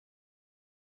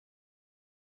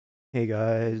Hey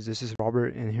guys, this is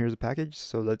Robert and here's a package,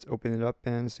 so let's open it up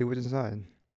and see what's inside.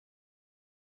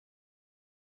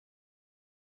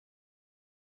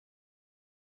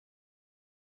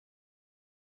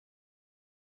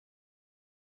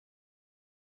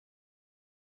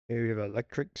 Here we have an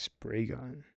electric spray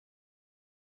gun.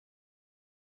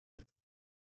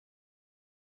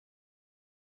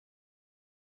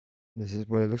 This is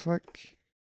what it looks like.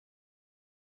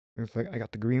 Looks like I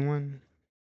got the green one.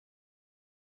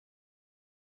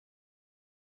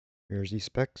 Here's the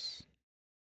specs.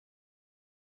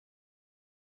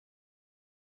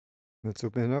 Let's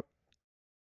open it up.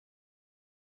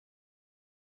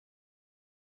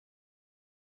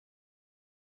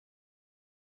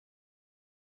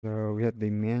 So we have the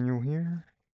manual here.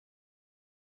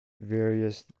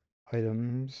 Various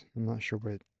items. I'm not sure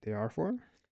what they are for.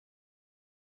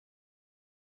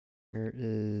 Here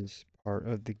is part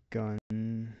of the gun.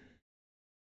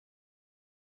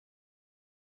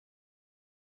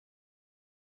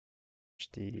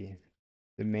 The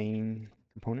main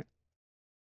component.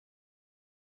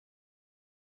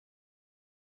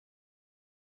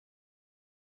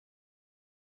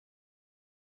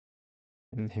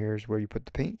 And here's where you put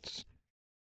the paints.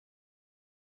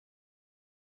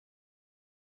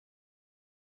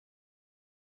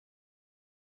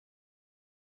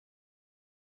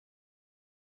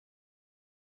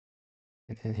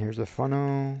 And then here's a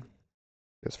funnel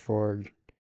just for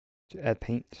to add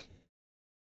paint.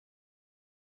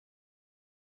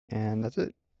 And that's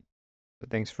it. So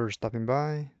thanks for stopping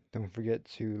by. Don't forget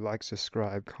to like,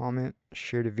 subscribe, comment,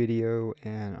 share the video,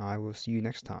 and I will see you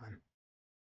next time.